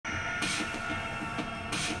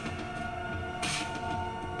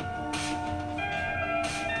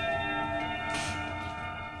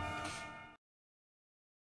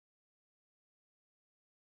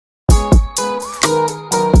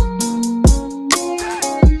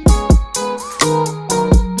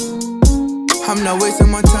not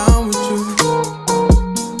wasting my time with you.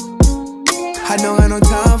 I don't got no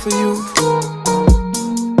time for you.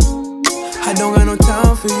 I don't got no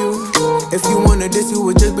time for you. If you wanted this, you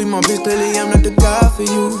would just be my bitch. Clearly, I'm not the guy for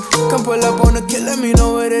you. Come pull up on the kid, let me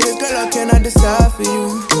know what it is. Girl, I cannot decide for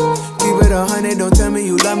you. Keep it 100, don't tell me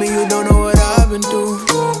you love me. You don't know what I've been through.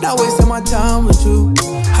 Not wasting my time with you.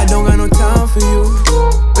 I don't got no time for you.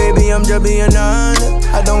 Baby, I'm just being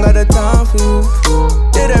honest. I don't got the time for you.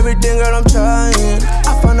 Did everything, girl, I'm trying.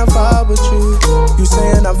 I found a vibe with you. You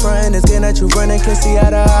saying I'm frontin', it's getting at you running. Can't see eye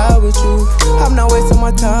to eye with you. I'm not wasting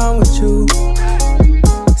my time with you.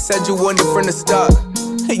 Said you wanted from the start,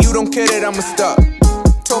 and you don't care that I'ma stop.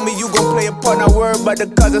 Told me you gon' play a part, not worry about the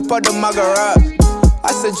cause, it's part of my garage.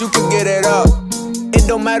 I said you can get it up, it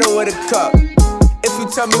don't matter what it cost. If you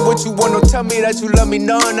tell me what you want, don't tell me that you love me,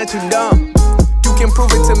 knowing that you dumb. You can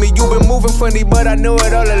prove it to me, you been moving funny, but I knew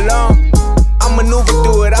it all along. I maneuver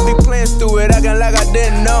through it, I be playing stupid, acting like I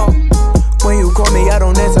didn't know. When you call me, I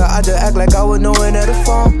don't answer, I just act like I was knowing at the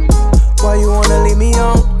phone. Why you wanna leave me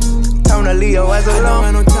on? Time to leave your ass alone.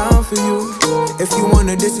 I don't got no time for you. If you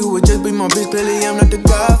wanted this, you would just be my bitch. Clearly, I'm not the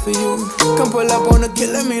guy for you. Come pull up on the kid,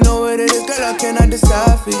 let me know what it is. Girl, I cannot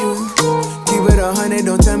decide for you. Keep it 100,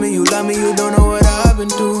 don't tell me you love me. You don't know what I've been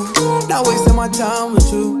through. Not wasting my time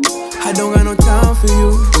with you. I don't got no time for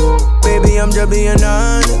you. Baby, I'm just being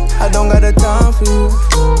honest. I don't got the time for you.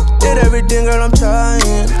 Did everything, girl, I'm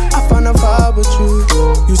trying. I found a vibe with you.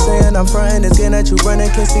 You saying I'm frontin', it's getting at you running.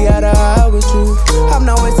 Can't see eye to eye with you. I'm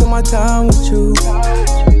not wasting my time with you.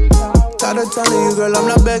 Tired of telling you, girl, I'm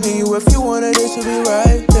not begging you. If you wanted it, you be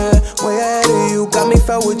right there. Way ahead of you, got me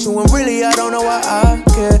fell with you. And really, I don't know why I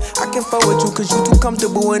care. I can fuck with you, cause you too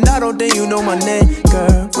comfortable. And I don't think you know my name,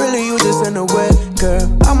 girl. Really, you just in the way, girl.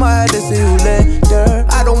 I'ma have to see you later.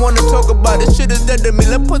 I don't wanna talk about it, shit is dead to me.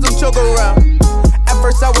 Let's put some choke around. At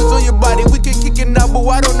first, I was on your body, we can kick it now, but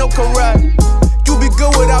I don't know karate. You be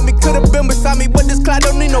good without me, could've been beside me, but this cloud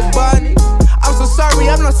don't need nobody. I'm so sorry,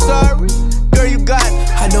 I'm not sorry. Girl, you got it.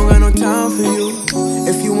 I don't got no time for you.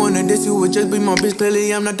 If you wanted this, you would just be my bitch.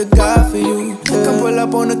 Clearly, I'm not the guy for you. Come pull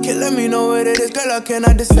up on the kid, let me know what it is. Girl, I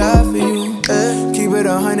cannot decide for you. Keep it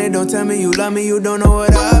 100, don't tell me you love me. You don't know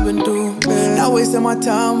what I've been through. Not wasting my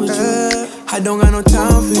time with you. I don't got no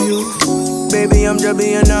time for you. Baby, I'm just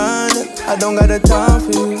being honest. I don't got the time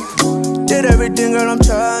for you. Did everything, girl, I'm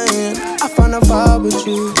trying. I found a vibe with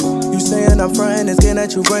you. You saying I'm frontin', it's getting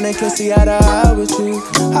at you running. Can't see eye to eye with you.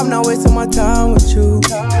 I'm not wasting my time with you.